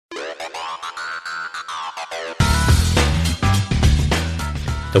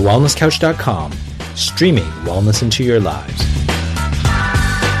TheWellnessCouch.com, streaming wellness into your lives.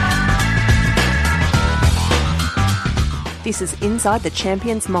 This is Inside the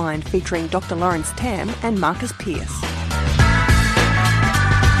Champion's Mind, featuring Dr. Lawrence Tam and Marcus Pearce.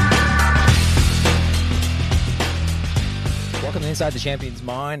 Welcome to Inside the Champion's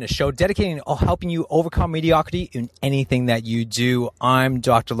Mind, a show dedicated to helping you overcome mediocrity in anything that you do. I'm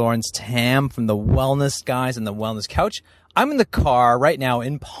Dr. Lawrence Tam from the Wellness Guys and the Wellness Couch. I'm in the car right now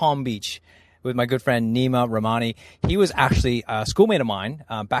in Palm Beach with my good friend Nima Rahmani. He was actually a schoolmate of mine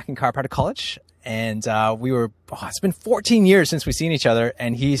back in chiropractic college. And it's been 14 years since we've seen each other.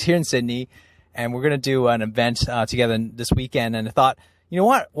 And he's here in Sydney. And we're going to do an event together this weekend. And I thought, you know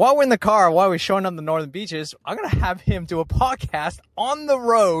what? While we're in the car, while we're showing up the northern beaches, I'm going to have him do a podcast on the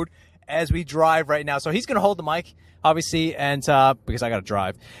road as we drive right now. So he's going to hold the mic, obviously, and because I got to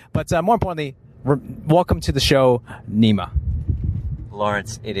drive. But more importantly, welcome to the show, Nima.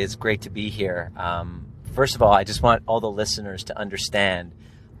 Lawrence, it is great to be here. First of all, I just want all the listeners to understand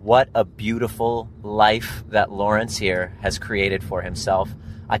what a beautiful life that Lawrence here has created for himself.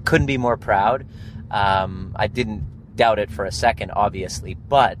 I couldn't be more proud. I didn't doubt it for a second, obviously,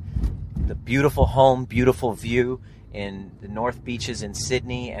 but the beautiful home, beautiful view in the North Beaches in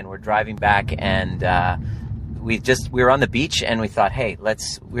Sydney, and we're driving back, and we were on the beach, and we thought, hey,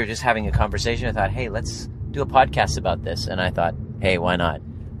 we were just having a conversation. I thought, hey, let's do a podcast about this, and I thought, hey, why not?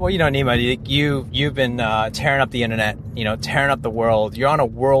 Well, you know, Nima, you've been tearing up the internet, tearing up the world. You're on a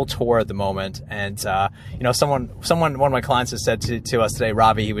world tour at the moment, and one of my clients has said to us today,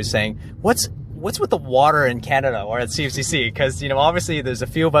 Ravi, he was saying, what's with the water in Canada or at CFCC? Because, obviously there's a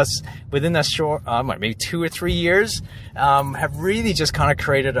few of us within that short, maybe 2 or 3 years, have really just kind of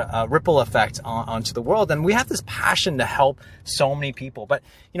created a ripple effect onto the world. And we have this passion to help so many people. But,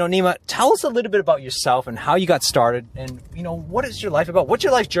 Nima, tell us a little bit about yourself and how you got started and, what is your life about? What's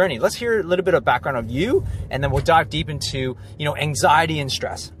your life journey? Let's hear a little bit of background of you, and then we'll dive deep into, anxiety and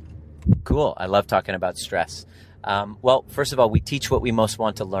stress. Cool. I love talking about stress. Well, first of all, we teach what we most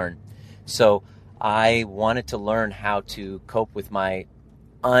want to learn. So I wanted to learn how to cope with my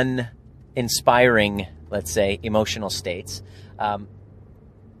uninspiring, let's say, emotional states.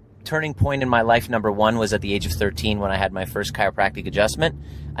 Turning point in my life, number one, was at the age of 13 when I had my first chiropractic adjustment.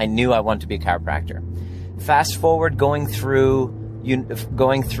 I knew I wanted to be a chiropractor. Fast forward, going through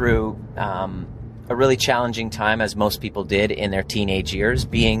a really challenging time, as most people did in their teenage years,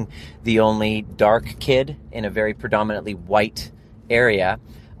 being the only dark kid in a very predominantly white area.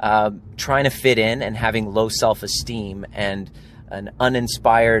 Trying to fit in and having low self-esteem and an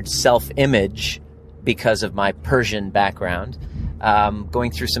uninspired self-image because of my Persian background.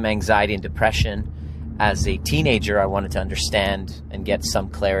 Going through some anxiety and depression. As a teenager, I wanted to understand and get some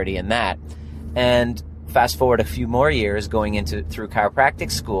clarity in that. And fast forward a few more years, going through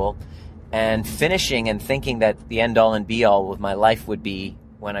chiropractic school and finishing and thinking that the end-all and be-all of my life would be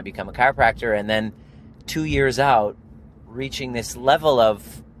when I become a chiropractor. And then 2 years out, reaching this level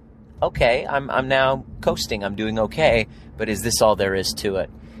of, okay, I'm now coasting, I'm doing okay, but is this all there is to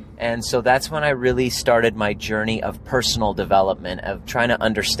it? And so that's when I really started my journey of personal development, of trying to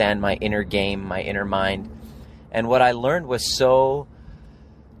understand my inner game, my inner mind. And what I learned was so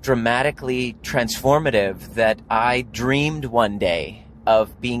dramatically transformative that I dreamed one day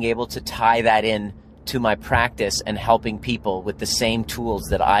of being able to tie that in to my practice and helping people with the same tools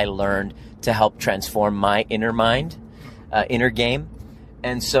that I learned to help transform my inner mind, inner game.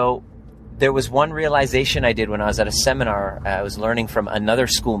 And so there was one realization I did when I was at a seminar. I was learning from another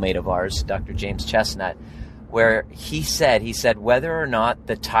schoolmate of ours, Dr. James Chestnut, where he said, whether or not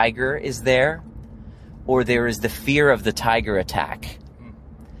the tiger is there or there is the fear of the tiger attack,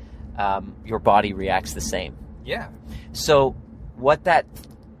 your body reacts the same. Yeah. So what that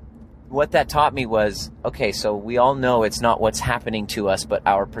taught me was, okay, so we all know it's not what's happening to us, but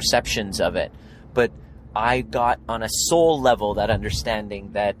our perceptions of it. But I got on a soul level that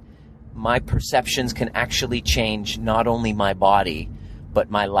understanding that my perceptions can actually change not only my body, but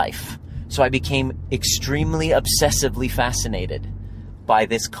my life. So I became extremely obsessively fascinated by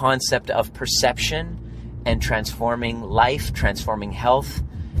this concept of perception and transforming life, transforming health.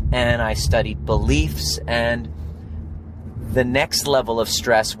 And I studied beliefs, and the next level of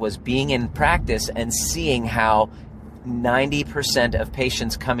stress was being in practice and seeing how 90% of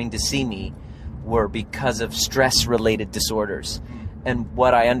patients coming to see me were because of stress-related disorders. And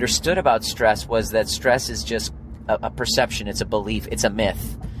what I understood about stress was that stress is just a perception, it's a belief, it's a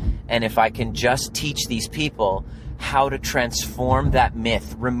myth. And if I can just teach these people how to transform that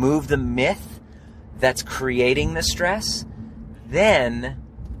myth, remove the myth that's creating the stress, then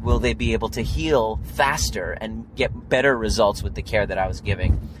will they be able to heal faster and get better results with the care that I was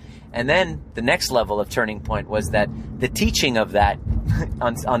giving? And then the next level of turning point was that the teaching of that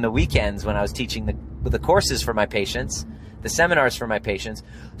on the weekends when I was teaching the courses for my patients, the seminars for my patients,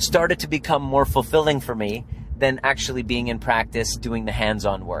 started to become more fulfilling for me than actually being in practice doing the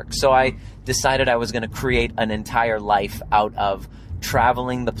hands-on work. So I decided I was going to create an entire life out of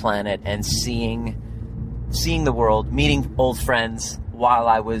traveling the planet and seeing the world, meeting old friends while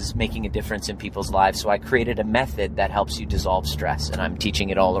I was making a difference in people's lives. So I created a method that helps you dissolve stress, and I'm teaching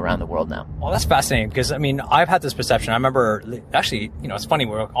it all around the world now. Well, that's fascinating because, I mean, I've had this perception. I remember, actually, you know, it's funny,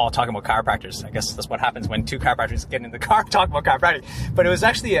 we're all talking about chiropractors. I guess that's what happens when two chiropractors get in the car talking about chiropractic. But it was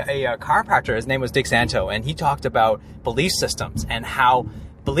actually a chiropractor. His name was Dick Santo, and he talked about belief systems and how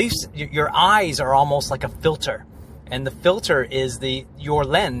beliefs, your eyes are almost like a filter. And the filter is your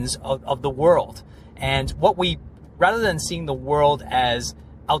lens of the world. And what rather than seeing the world as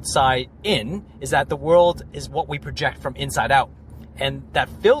outside in, is that the world is what we project from inside out. And that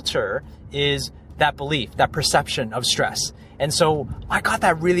filter is that belief, that perception of stress. And so I got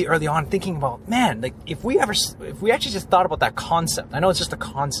that really early on, thinking about, man, like if we actually just thought about that concept, I know it's just a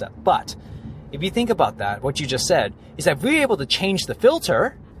concept, but if you think about that, what you just said, is that if we're able to change the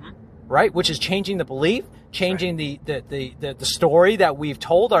filter, right, which is changing the belief, changing the story that we've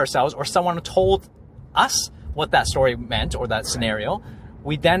told ourselves or someone told us what that story meant or that scenario,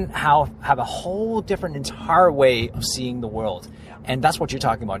 we then have a whole different entire way of seeing the world. And that's what you're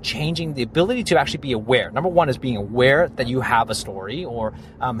talking about, changing the ability to actually be aware. Number one is being aware that you have a story or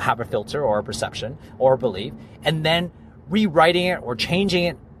have a filter or a perception or a belief, and then rewriting it or changing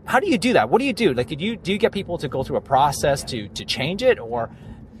it. How do you do that? What do you do? Like, do you get people to go through a process to change it, or?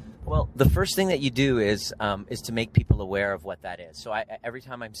 Well, the first thing that you do is to make people aware of what that is. So every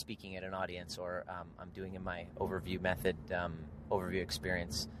time I'm speaking at an audience or I'm doing in my overview method, overview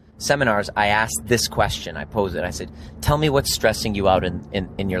experience seminars, I ask this question. I pose it. I said, tell me what's stressing you out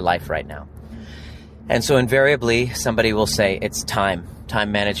in your life right now. And so invariably somebody will say it's time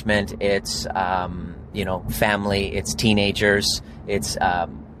management, it's family, it's teenagers, it's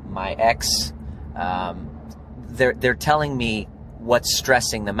my ex. They're telling me what's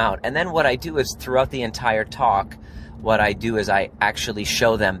stressing them out. And then what I do is throughout the entire talk, what I do is I actually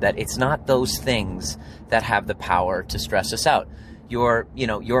show them that it's not those things that have the power to stress us out. Your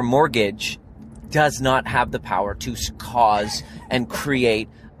mortgage does not have the power to cause and create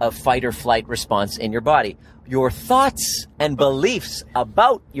a fight or flight response in your body. Your thoughts and beliefs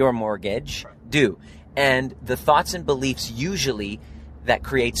about your mortgage do. And the thoughts and beliefs usually that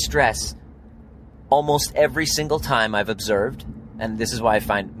create stress, almost every single time I've observed, and this is why I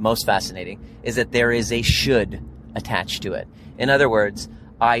find most fascinating, is that there is a should attached to it. In other words,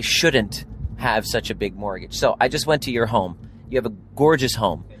 I shouldn't have such a big mortgage. So I just went to your home. You have a gorgeous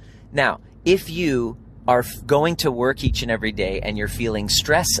home. Now, if you are going to work each and every day and you're feeling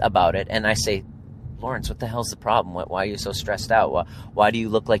stress about it, and I say, Lawrence, what the hell's the problem? Why are you so stressed out? Why do you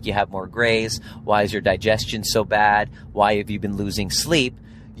look like you have more grays? Why is your digestion so bad? Why have you been losing sleep?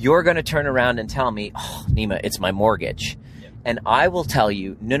 You're going to turn around and tell me, oh, Nima, it's my mortgage. And I will tell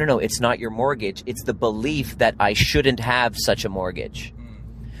you, no, it's not your mortgage. It's the belief that I shouldn't have such a mortgage.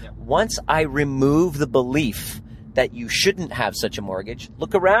 Once I remove the belief that you shouldn't have such a mortgage,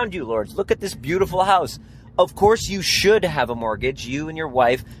 look around you, Lords. Look at this beautiful house. Of course you should have a mortgage. You and your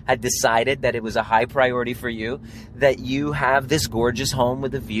wife had decided that it was a high priority for you, that you have this gorgeous home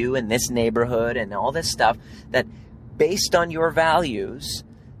with a view in this neighborhood and all this stuff, that based on your values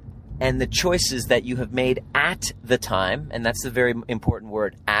and the choices that you have made at the time, and that's the very important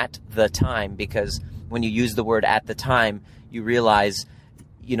word, at the time, because when you use the word at the time, you realize,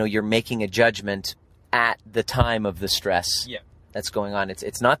 you're making a judgment at the time of the stress that's going on.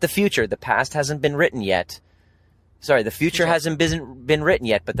 It's not the future. The past hasn't been written yet. Sorry, the future hasn't been written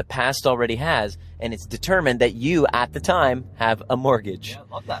yet, but the past already has, and it's determined that you, at the time, have a mortgage. Yeah,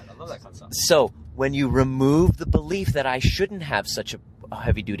 I love that. I love that concept. So when you remove the belief that I shouldn't have such a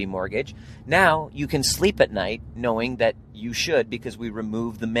heavy-duty mortgage, now you can sleep at night knowing that you should, because we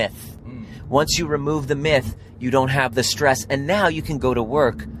remove the myth. Once you remove the myth, you don't have the stress, and now you can go to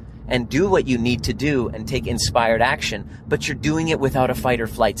work and do what you need to do and take inspired action, but you're doing it without a fight or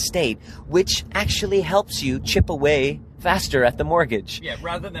flight state, which actually helps you chip away faster at the mortgage. Yeah,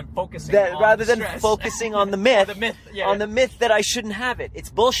 rather than focusing on the myth, on the myth that I shouldn't have it. It's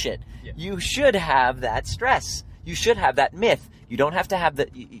bullshit. Yeah. You should have that stress. You should have that myth. You don't have to have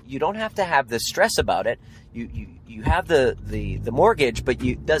the stress about it. You have the mortgage, but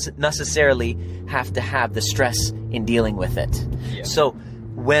you doesn't necessarily have to have the stress in dealing with it. Yeah. So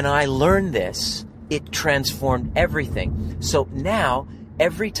when I learned this, it transformed everything. So now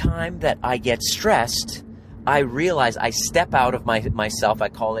every time that I get stressed, I realize I step out of myself. I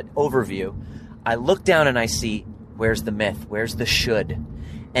call it overview. I look down and I see, where's the myth? Where's the should?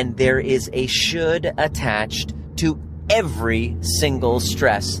 And there is a should attached to every single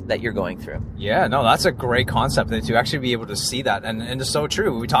stress that you're going through. Yeah, no, that's a great concept to actually be able to see that. And it's so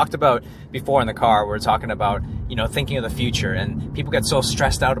true. We talked about before in the car, we were talking about, thinking of the future, and people get so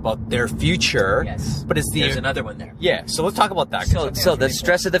stressed out about their future. Yes. But there's another one there. Yeah. So let's talk about that. So the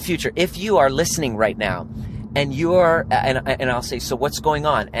stress of the future. If you are listening right now and you are, and I'll say, so what's going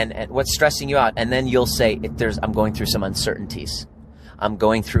on and what's stressing you out? And then you'll say, I'm going through some uncertainties. I'm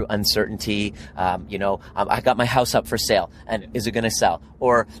going through uncertainty. I got my house up for sale, and is it going to sell?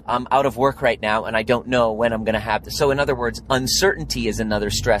 Or I'm out of work right now, and I don't know when I'm going to have this. So in other words, uncertainty is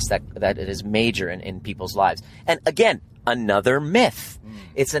another stress that is major in people's lives. And again, another myth.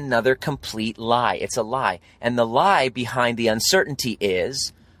 It's another complete lie. It's a lie. And the lie behind the uncertainty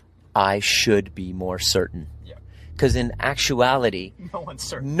is, I should be more certain. Because in actuality, no one's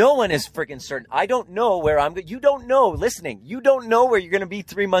certain. No one is freaking certain. I don't know where I'm going. You don't know, listening. You don't know where you're going to be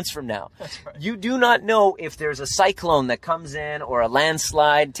 3 months from now. That's right. You do not know if there's a cyclone that comes in or a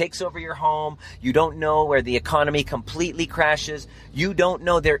landslide takes over your home. You don't know where the economy completely crashes. You don't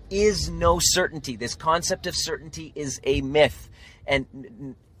know. There is no certainty. This concept of certainty is a myth.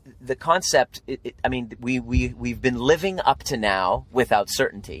 And the concept, we've been living up to now without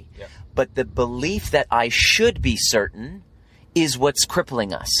certainty. Yeah. But the belief that I should be certain is what's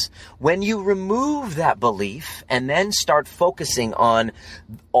crippling us. When you remove that belief and then start focusing on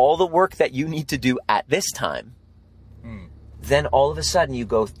all the work that you need to do at this time, then all of a sudden you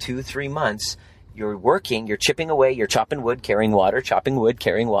go 2-3 months, you're working, you're chipping away, you're chopping wood, carrying water, chopping wood,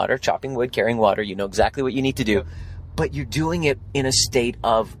 carrying water, chopping wood, carrying water. You know exactly what you need to do, but you're doing it in a state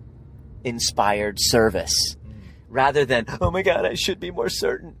of inspired service. Rather than, oh my God, I should be more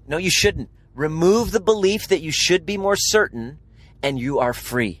certain. No, you shouldn't. Remove the belief that you should be more certain, and you are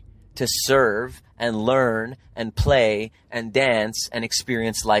free to serve and learn and play and dance and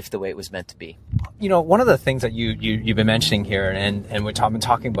experience life the way it was meant to be. One of the things that you've been mentioning here, and we've been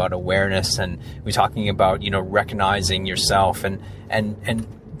talking about awareness, and we're talking about, recognizing yourself, and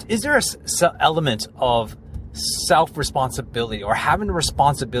is there a element of self-responsibility or having a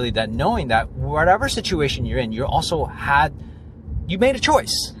responsibility that knowing that whatever situation you're in, you made a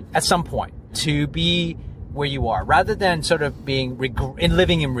choice at some point to be where you are, rather than sort of being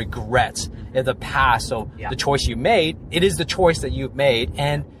living in regret of the past. So the choice you made, it is the choice that you've made,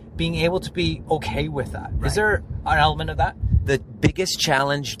 and being able to be okay with that. Right. Is there an element of that? The biggest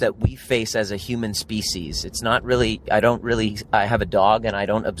challenge that we face as a human species, it's not really, I have a dog and I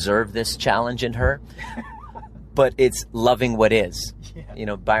don't observe this challenge in her. But it's loving what is.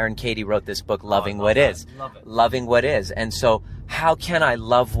 Yeah. Byron Katie wrote this book, Loving What Is. Love it. Loving what is. And so how can I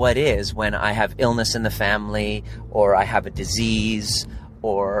love what is when I have illness in the family, or I have a disease,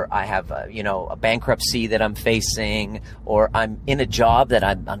 or I have a bankruptcy that I'm facing, or I'm in a job that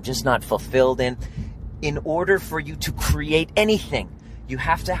I'm just not fulfilled in? In order for you to create anything, you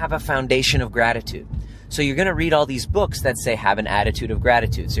have to have a foundation of gratitude. So you're going to read all these books that say have an attitude of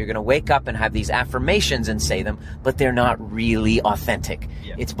gratitude. So you're going to wake up and have these affirmations and say them, but they're not really authentic.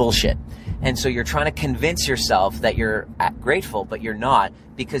 Yeah. It's bullshit. And so you're trying to convince yourself that you're grateful, but you're not,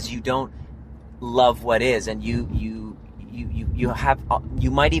 because you don't love what is. And you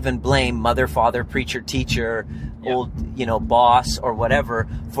might even blame mother, father, preacher, teacher, old, boss or whatever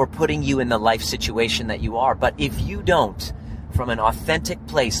for putting you in the life situation that you are. But if you don't, from an authentic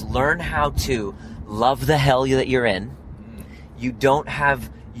place, learn how to love the hell that you're in, you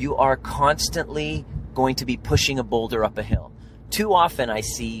are constantly going to be pushing a boulder up a hill. Too often I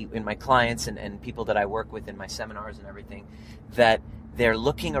see in my clients and people that I work with in my seminars and everything, that they're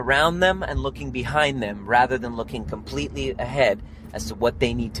looking around them and looking behind them rather than looking completely ahead as to what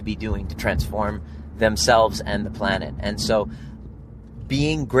they need to be doing to transform themselves and the planet. And so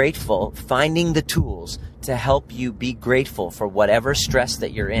being grateful, finding the tools to help you be grateful for whatever stress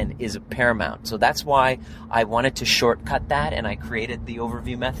that you're in is paramount. So that's why I wanted to shortcut that, and I created the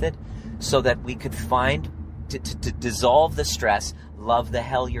overview method so that we could find, to dissolve the stress, love the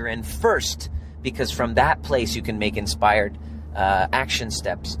hell you're in first, because from that place you can make inspired action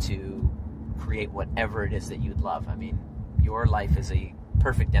steps to create whatever it is that you'd love. I mean, your life is a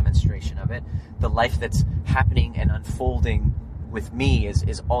perfect demonstration of it. The life that's happening and unfolding with me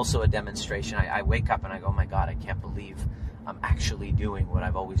is also a demonstration. I wake up and I go, oh my God, I can't believe I'm actually doing what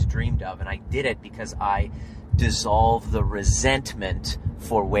I've always dreamed of. And I did it because I dissolved the resentment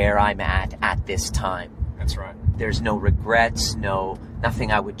for where I'm at this time. That's right. There's no regrets,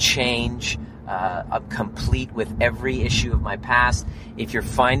 nothing I would change. I'm complete with every issue of my past. If you're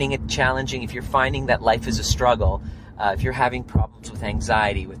finding it challenging, if you're finding that life is a struggle, if you're having problems with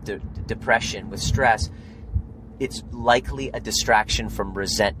anxiety, with depression, with stress, it's likely a distraction from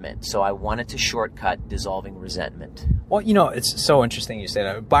resentment. So I wanted to shortcut dissolving resentment. Well, it's so interesting you say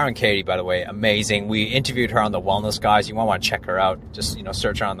that. Byron Katie, by the way, amazing. We interviewed her on the Wellness Guys. You want to check her out. Just,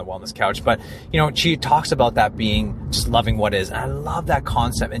 search her on the Wellness Couch. But, she talks about that being just loving what is. And I love that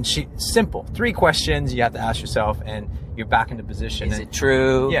concept. And simple. 3 questions you have to ask yourself, and you're back into position. Is it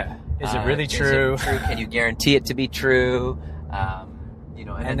true? Yeah. Is it really true? Is it true? Can you guarantee it to be true?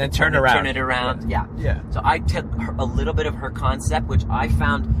 And then turn it around. Yeah. So I took a little bit of her concept, which I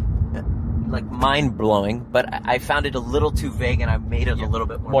found like mind blowing, but I found it a little too vague, and I made it a little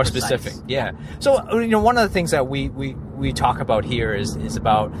bit more specific. Yeah. So one of the things that we talk about here is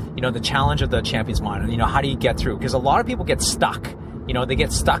about the challenge of the champion's mind. How do you get through? Because a lot of people get stuck. They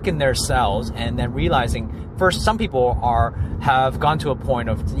get stuck in their cells, and then realizing first, some people have gone to a point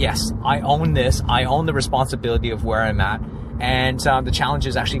of, yes, I own this. I own the responsibility of where I'm at. And the challenge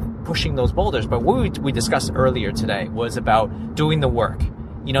is actually pushing those boulders. But what we discussed earlier today was about doing the work.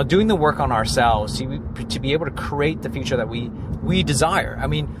 Doing the work on ourselves to be able to create the future that we desire. I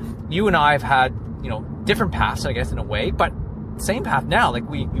mean, you and I have had, different paths, I guess, in a way, but same path now. Like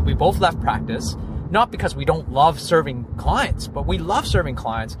we both left practice, not because we don't love serving clients, but we love serving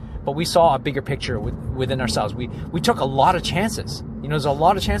clients, but we saw a bigger picture within ourselves. We took a lot of chances. There's a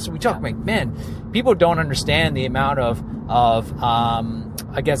lot of chances we took. Like, man, people don't understand the amount of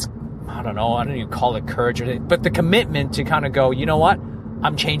I guess, I don't even call it courage, but the commitment to kind of go, you know what?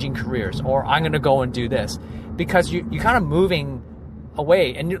 I'm changing careers, or I'm going to go and do this, because you're kind of moving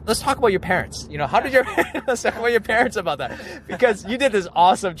away. And let's talk about your parents. How did let's talk about your parents about that, because you did this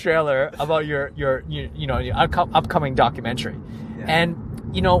awesome trailer about your upcoming documentary. Yeah. And,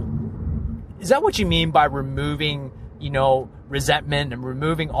 is that what you mean by removing, resentment and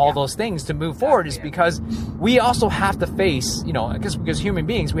removing all those things to move forward? Is because we also have to face, I guess because human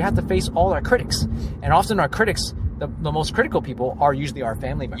beings, we have to face all our critics. And often our critics, the most critical people are usually our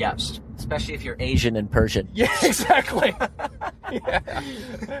family members. Yeah, especially if you're Asian and Persian. Yeah, exactly.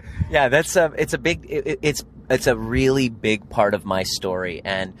 Yeah, that's it's a really big part of my story.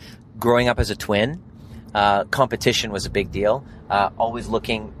 And growing up as a twin, competition was a big deal. Always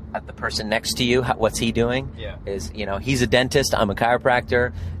looking at the person next to you, what's he doing? Yeah. He's a dentist, I'm a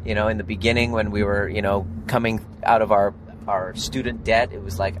chiropractor. In the beginning when we were, coming out of our student debt, it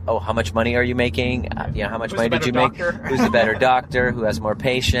was like, oh, how much money are you making? How much money did you make? Who's the better doctor? Who has more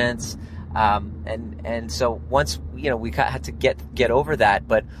patients? And so once, we had to get over that.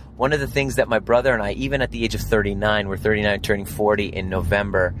 But one of the things that my brother and I, even at the age of 39, we're 39 turning 40 in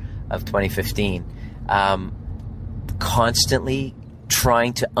November of 2015, constantly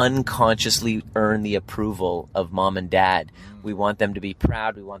trying to unconsciously earn the approval of mom and dad. We want them to be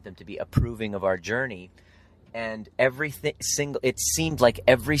proud. We want them to be approving of our journey. And it seemed like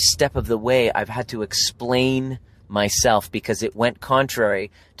every step of the way I've had to explain myself, because it went contrary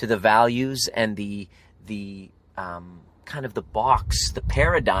to the values and the kind of the box, the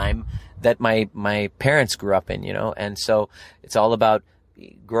paradigm that my parents grew up in, And so it's all about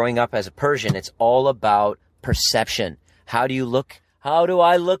growing up as a Persian. It's all about perception. How do you look? How do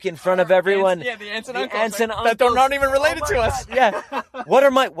I look in front of everyone? The aunts and uncles. That are not even related to us. Yeah.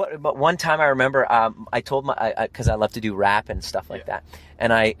 But one time I remember, I told cause I love to do rap and stuff like that.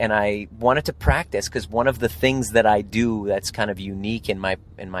 And I wanted to practice, cause one of the things that I do that's kind of unique in my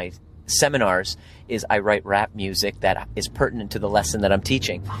seminars is I write rap music that is pertinent to the lesson that I'm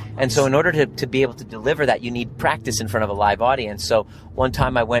teaching. And so in order to be able to deliver that, you need practice in front of a live audience. So one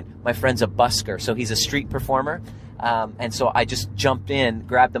time my friend's a busker, so he's a street performer. And so I just jumped in,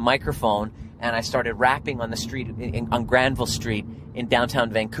 grabbed the microphone, and I started rapping on the street on Granville Street in downtown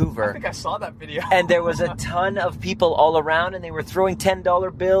Vancouver. I think I saw that video. And there was a ton of people all around, and they were throwing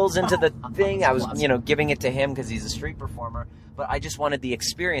 $10 bills into the thing. I was, giving it to him because he's a street performer. But I just wanted the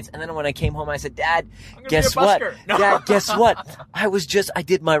experience. And then when I came home, I said, Dad, guess what? No. Dad, guess what? I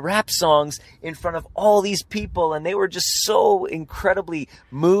did my rap songs in front of all these people, and they were just so incredibly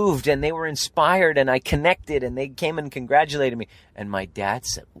moved, and they were inspired, and I connected, and they came and congratulated me. And my dad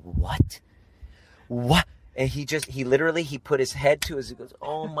said, what? And he literally put his head to he goes,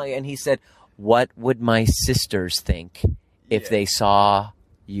 oh my, and he said, what would my sisters think if they saw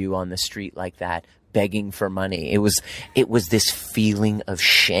you on the street like that, begging for money? It was this feeling of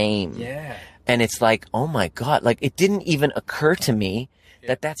shame. Yeah. And it's like, oh my God, like it didn't even occur to me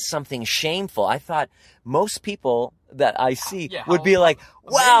that's something shameful. I thought most people that I see Yeah, would how be like,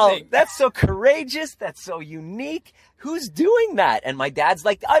 wow, amazing. that's so courageous. That's so unique. Who's doing that? And my dad's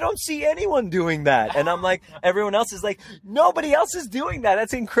like, I don't see anyone doing that. And I'm like, everyone else is like, nobody else is doing that.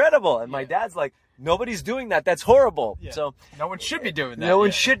 That's incredible. And my dad's like, nobody's doing that. That's horrible. So No one should be doing that. no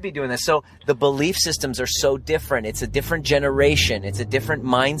one should be doing this. So the belief systems are so different. It's a different generation. It's a different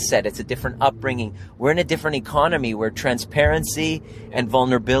mindset. It's a different upbringing. We're in a different economy where transparency and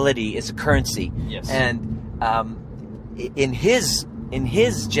vulnerability is a currency. Yes. And in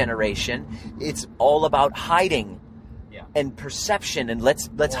his generation, it's all about hiding and perception, and let's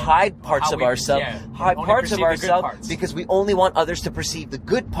hide parts of ourselves, hide only parts of perceive the good ourselves parts. because we only want others to perceive the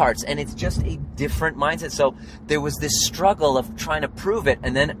good parts, and it's just a different mindset. So there was this struggle of trying to prove it,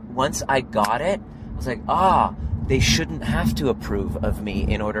 and then once I got it, I was like, they shouldn't have to approve of me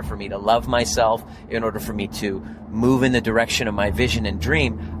in order for me to love myself, in order for me to move in the direction of my vision and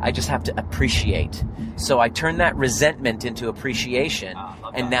dream. I just have to appreciate. So I turned that resentment into appreciation,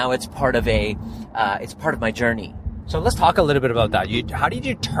 and now it's part of my journey. So let's talk a little bit about that. How did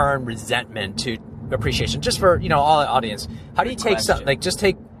you turn resentment to appreciation? Just for, all the audience, how do you take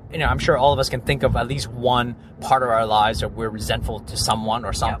I'm sure all of us can think of at least one part of our lives that we're resentful to someone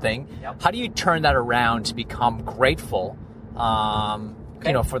or something. Yep. How do you turn that around to become grateful,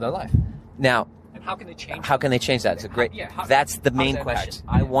 for their life? Now, and how can they change? How can they change that? It's a great. That's the main question.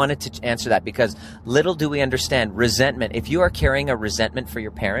 I wanted to answer that because little do we understand resentment. If you are carrying a resentment for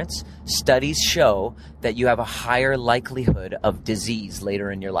your parents, studies show that you have a higher likelihood of disease later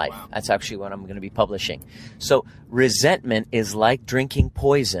in your life. Wow. That's actually what I'm going to be publishing. So resentment is like drinking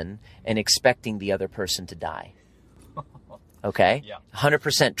poison and expecting the other person to die. Okay?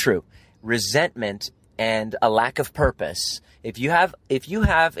 100% true. Resentment and a lack of purpose. If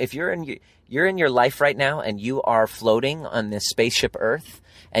you're in your life right now and you are floating on this spaceship Earth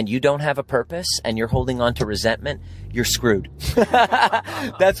and you don't have a purpose and you're holding on to resentment, you're screwed.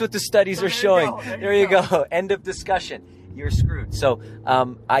 That's what the studies are showing. There you go. End of discussion. You're screwed. So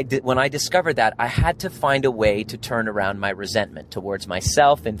when I discovered that, I had to find a way to turn around my resentment towards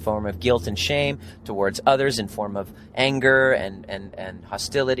myself in form of guilt and shame, towards others in form of anger and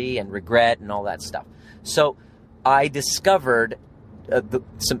hostility and regret and all that stuff. So I discovered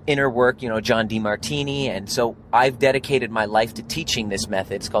some inner work, John DeMartini, and so I've dedicated my life to teaching this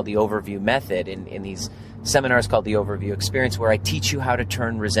method. It's called the Overview Method in these seminars called the Overview Experience, where I teach you how to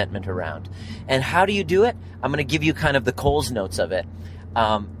turn resentment around. And how do you do it? I'm going to give you kind of the Coles Notes of it.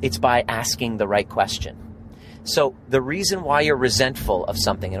 It's by asking the right question. So the reason why you're resentful of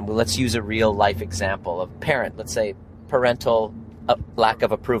something, and let's use a real life example of parent, let's say parental lack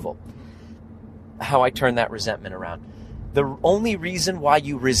of approval. How I turn that resentment around. The only reason why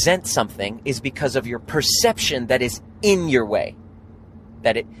you resent something is because of your perception that is in your way.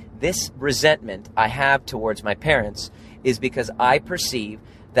 This resentment I have towards my parents is because I perceive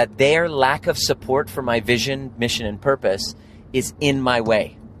that their lack of support for my vision, mission, and purpose is in my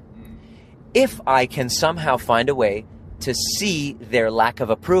way. If I can somehow find a way to see their lack of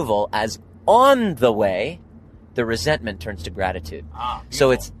approval as on the way, the resentment turns to gratitude.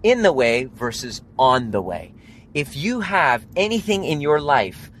 So it's in the way versus on the way. If you have anything in your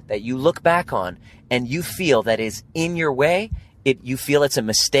life that you look back on and you feel that is in your way, you feel it's a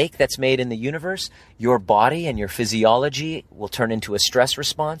mistake that's made in the universe, your body and your physiology will turn into a stress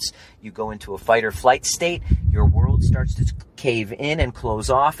response. You go into a fight or flight state. Your world starts to cave in and close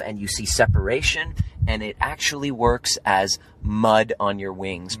off, and you see separation, and it actually works as mud on your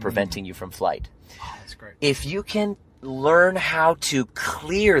wings, preventing you from flight. That's great. If you can learn how to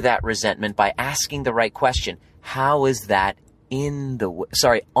clear that resentment by asking the right question, how is that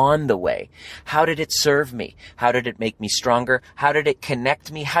on the way? How did it serve me? How did it make me stronger? How did it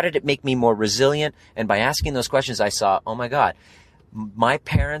connect me? How did it make me more resilient? And by asking those questions, I saw, oh my God, my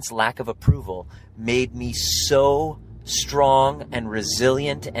parents' lack of approval made me so strong and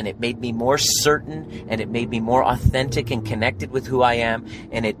resilient, and it made me more certain, and it made me more authentic and connected with who I am,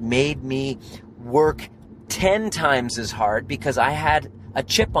 and it made me work 10 times as hard because I had a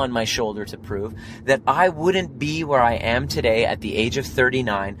chip on my shoulder to prove that I wouldn't be where I am today at the age of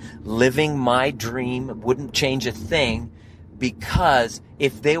 39, living my dream, wouldn't change a thing, because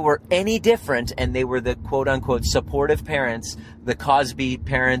if they were any different and they were the quote-unquote supportive parents, the Cosby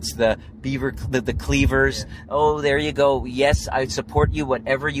parents, the Beaver, the Cleavers, oh, there you go, yes, I support you,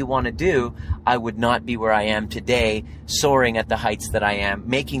 whatever you want to do, I would not be where I am today, soaring at the heights that I am,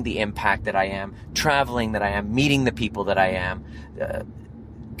 making the impact that I am, traveling that I am, meeting the people that I am,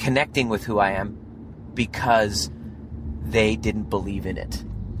 connecting with who I am, because they didn't believe in it.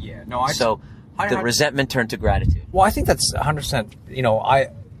 Yeah, no, the resentment turned to gratitude. Well, I think that's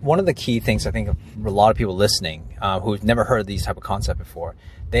 100%. One of the key things I think of a lot of people listening who've never heard of these type of concept before,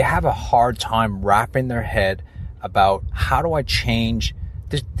 they have a hard time wrapping their head about how do I change.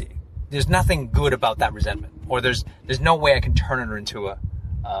 There's nothing good about that resentment, or there's no way I can turn it into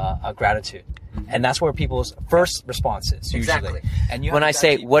a gratitude. And that's where people's first response is usually. Exactly. And when I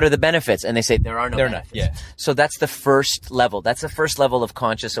say, what are the benefits? And they say, there are no benefits. Yeah. So that's the first level. That's the first level of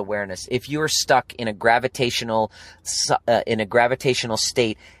conscious awareness. If you're stuck in a gravitational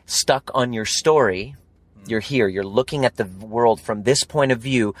state, stuck on your story, you're here, you're looking at the world from this point of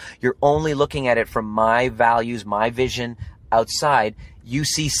view, you're only looking at it from my values, my vision outside, you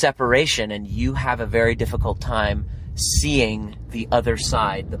see separation and you have a very difficult time seeing the other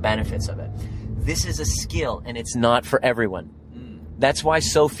side, the benefits of it. This is a skill, and it's not for everyone. That's why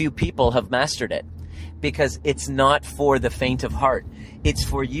so few people have mastered it, because it's not for the faint of heart. It's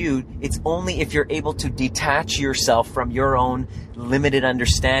for you. It's only if you're able to detach yourself from your own limited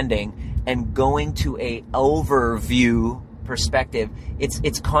understanding and going to a overview perspective.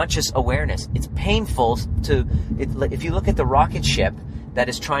 It's conscious awareness. It's painful if you look at the rocket ship that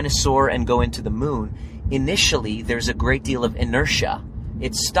is trying to soar and go into the moon, initially there's a great deal of inertia.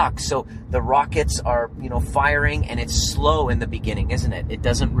 It's stuck. So the rockets are, firing, and it's slow in the beginning, isn't it? It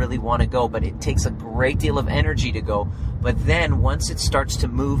doesn't really want to go, but it takes a great deal of energy to go. But then once it starts to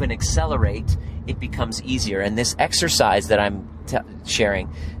move and accelerate, it becomes easier. And this exercise that I'm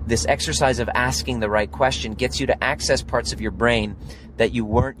sharing, this exercise of asking the right question, gets you to access parts of your brain that you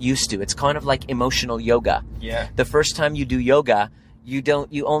weren't used to. It's kind of like emotional yoga. Yeah. The first time you do yoga, you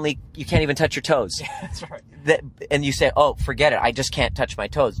can't even touch your toes. Yeah, that's right. And you say, oh, forget it, I just can't touch my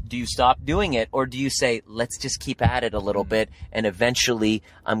toes. Do you stop doing it, or do you say, let's just keep at it a little bit, and eventually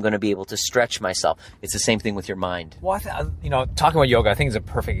I'm going to be able to stretch myself? It's the same thing with your mind. Well, talking about yoga, I think is a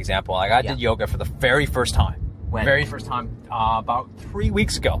perfect example. Like I did yoga for the very first time. When? Very first time, about 3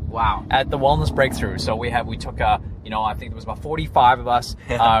 weeks ago. Wow. At the Wellness Breakthrough. So we took I think there was about 45 of us,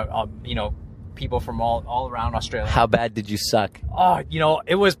 people from all around Australia. How bad did you suck? Oh,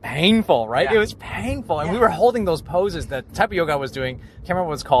 it was painful, right? Yeah. It was painful. And we were holding those poses. The type of yoga I was doing, can't remember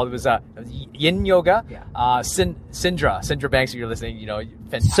what it's called. It was yin yoga. Yeah. Sindra Banks, if you're listening,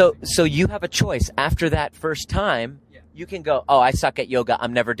 fantastic. So you have a choice. After that first time, you can go, oh, I suck at yoga,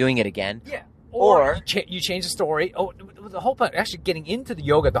 I'm never doing it again. Yeah. Or you change the story. Oh, the whole point, actually getting into the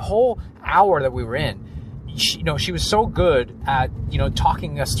yoga, the whole hour that we were in, she was so good at,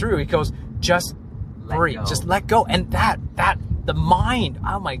 talking us through. He goes, just breathe, just let go. And the mind,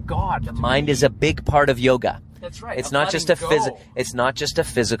 oh my God. The mind is a big part of yoga. That's right. It's not just a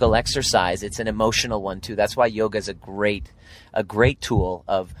physical exercise. It's an emotional one too. That's why yoga is a great tool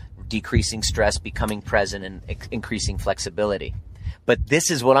of decreasing stress, becoming present, and increasing flexibility. But this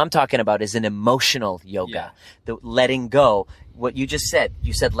is what I'm talking about, is an emotional yoga. Yeah. The letting go. What you just said,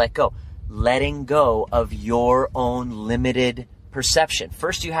 let go. Letting go of your own limited perception.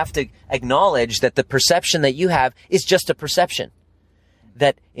 First, you have to acknowledge that the perception that you have is just a perception.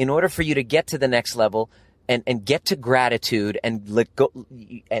 That in order for you to get to the next level and get to gratitude and let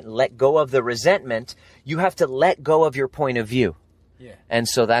go of the resentment, you have to let go of your point of view. Yeah. And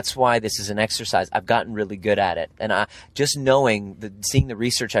so that's why this is an exercise. I've gotten really good at it. And seeing the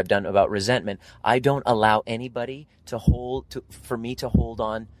research I've done about resentment, I don't allow anybody for me to hold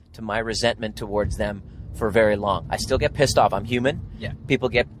on to my resentment towards them for very long. I still get pissed off. I'm human. Yeah. People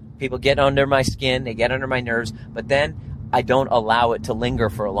get under my skin, they get under my nerves, but then I don't allow it to linger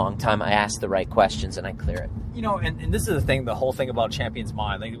for a long time. I ask the right questions and I clear it. And this is the thing, the whole thing about Champion's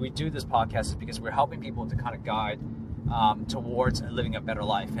Mind. Like, we do this podcast is because we're helping people to kind of guide towards living a better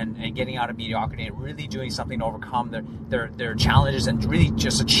life and getting out of mediocrity and really doing something to overcome their challenges and really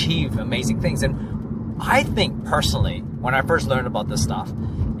just achieve amazing things. And I think personally, when I first learned about this stuff,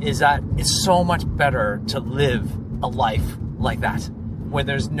 is that it's so much better to live a life like that, where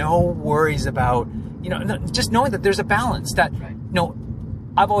there's no worries about, just knowing that there's a balance. That,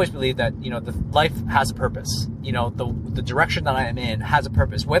 I've always believed that, the life has a purpose. The direction that I am in has a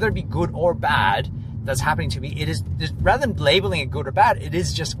purpose, whether it be good or bad. That's happening to me. It is, rather than labeling it good or bad, it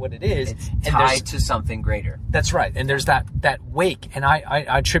is just what it is. It's tied to something greater. That's right. And there's that wake, and I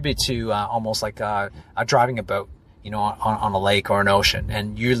attribute to almost like driving a boat, on a lake or an ocean,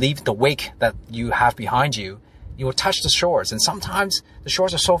 and you leave the wake that you have behind you. You will touch the shores, and sometimes the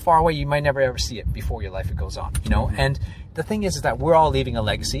shores are so far away you might never ever see it before your life goes on. And the thing is that we're all leaving a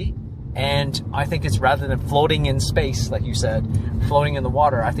legacy. And I think it's, rather than floating in space, like you said, floating in the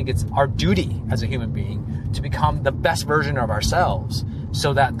water, I think it's our duty as a human being to become the best version of ourselves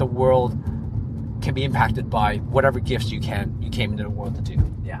so that the world can be impacted by whatever gifts you came into the world to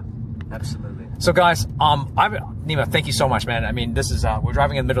do. Yeah, absolutely. So guys, Nima, thank you so much, man. I mean, this is, we're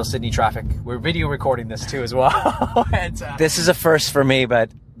driving in the middle of Sydney traffic. We're video recording this too as well. And, this is a first for me, but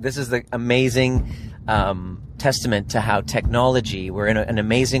this is the amazing testament to how technology, we're in an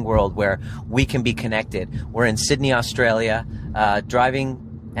amazing world where we can be connected. We're in Sydney, Australia,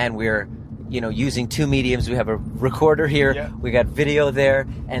 driving, and we're using two mediums. We have a recorder here, we got video there,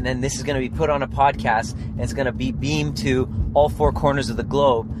 and then this is going to be put on a podcast, and it's going to be beamed to all four corners of the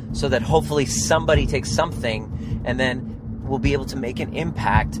globe, so that hopefully somebody takes something and then will be able to make an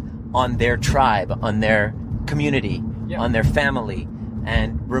impact on their tribe, on their community, on their family,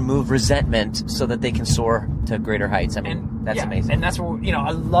 and remove resentment so that they can soar to greater heights. I mean, that's amazing. And that's what,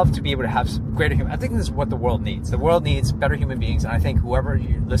 I love to be able to have greater human. I think this is what the world needs. The world needs better human beings. And I think whoever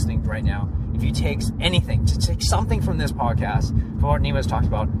you're listening right now, if you take anything, to take something from this podcast, from what Nima's talked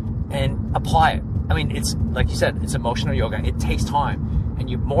about, and apply it. I mean, it's like you said, it's emotional yoga. It takes time. And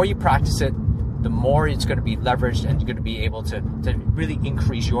the more you practice it, the more it's going to be leveraged, and you're going to be able to really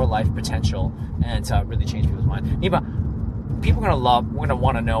increase your life potential and really change people's minds. Nima, people are going to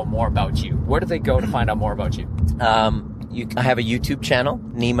want to know more about you. Where do they go to find out more about you? I have a YouTube channel,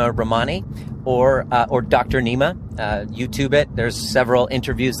 Nima Rahmani, or Dr. Nima. YouTube it. There's several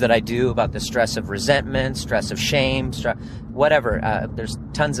interviews that I do about the stress of resentment, stress of shame, whatever. There's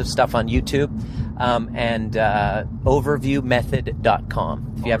tons of stuff on YouTube. And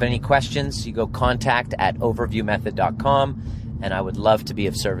overviewmethod.com. If you have any questions, you go contact at overviewmethod.com, and I would love to be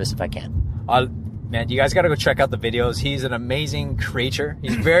of service if I can. Man, you guys got to go check out the videos. He's an amazing creator.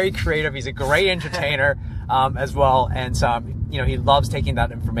 He's very creative. He's a great entertainer as well. And he loves taking that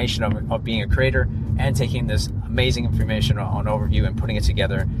information of being a creator and taking this amazing information on Overview and putting it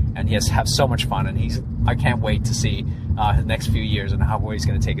together. And he has so much fun. And I can't wait to see the next few years and how he's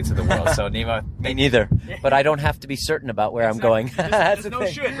going to take it to the world. So Nima, me neither. But I don't have to be certain about where I'm going. There's no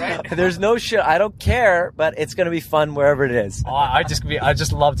should, right? There's no should. I don't care, but it's going to be fun wherever it is. I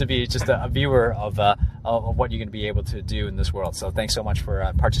just love to be just a viewer of what you're going to be able to do in this world. So thanks so much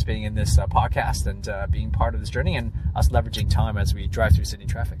for participating in this podcast and being part of this journey, and us leveraging time as we drive through Sydney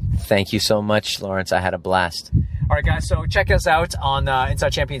traffic. Thank you so much, Lawrence. I had a blast. All right, guys, so check us out on Inside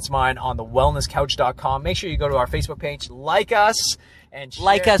Champions Mind on thewellnesscouch.com. Make sure you go to our Facebook page, like us, and share.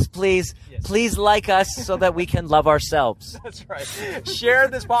 Like us, please. Yes. Please like us so that we can love ourselves. That's right. Share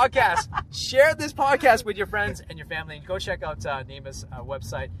this podcast. Share this podcast with your friends and your family. And go check out Nima's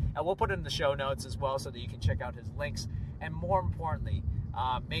website. And we'll put it in the show notes as well so that you can check out his links. And more importantly,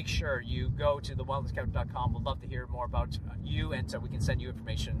 make sure you go to thewellnesscouch.com. We'd love to hear more about you, and so we can send you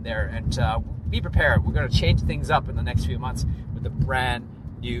information there. And be prepared. We're going to change things up in the next few months with a brand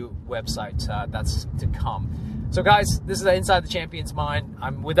new website that's to come. So guys, this is Inside the Champion's Mind.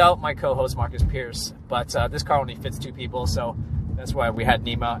 I'm without my co-host Marcus Pierce, but this car only fits two people, so that's why we had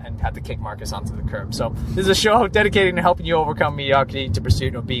Nima and had to kick Marcus onto the curb. So this is a show dedicated to helping you overcome mediocrity to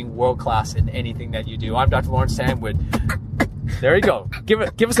pursuit of being world-class in anything that you do. I'm Dr. Lawrence Tam with... There you go. Give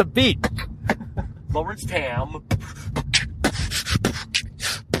us a beat. Lawrence Tam.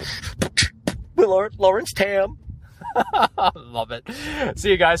 Lawrence Tam. Love it.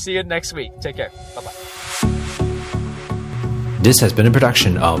 See you guys. See you next week. Take care. Bye-bye. This has been a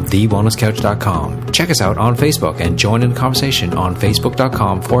production of TheWellnessCouch.com. Check us out on Facebook and join in the conversation on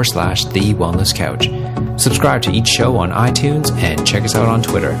Facebook.com/TheWellnessCouch. Subscribe to each show on iTunes and check us out on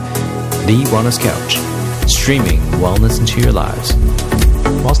Twitter. The Wellness Couch, streaming wellness into your lives.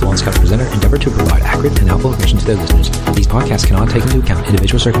 Whilst the Wellness Couch presenter endeavor to provide accurate and helpful information to their listeners, these podcasts cannot take into account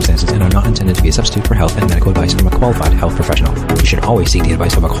individual circumstances and are not intended to be a substitute for health and medical advice from a qualified health professional. You should always seek the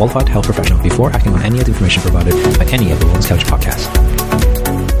advice of a qualified health professional before acting on any of the information provided by any of the Wellness Couch podcasts.